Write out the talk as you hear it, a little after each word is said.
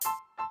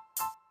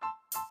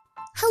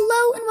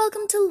Hello and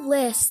welcome to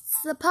Lists,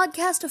 the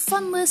podcast of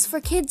fun lists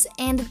for kids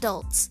and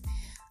adults.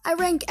 I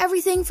rank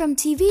everything from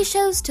TV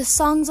shows to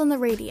songs on the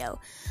radio,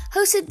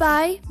 hosted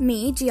by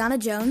me, Gianna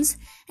Jones,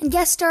 and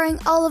guest starring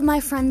all of my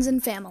friends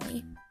and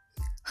family.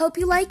 Hope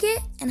you like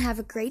it and have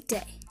a great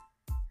day.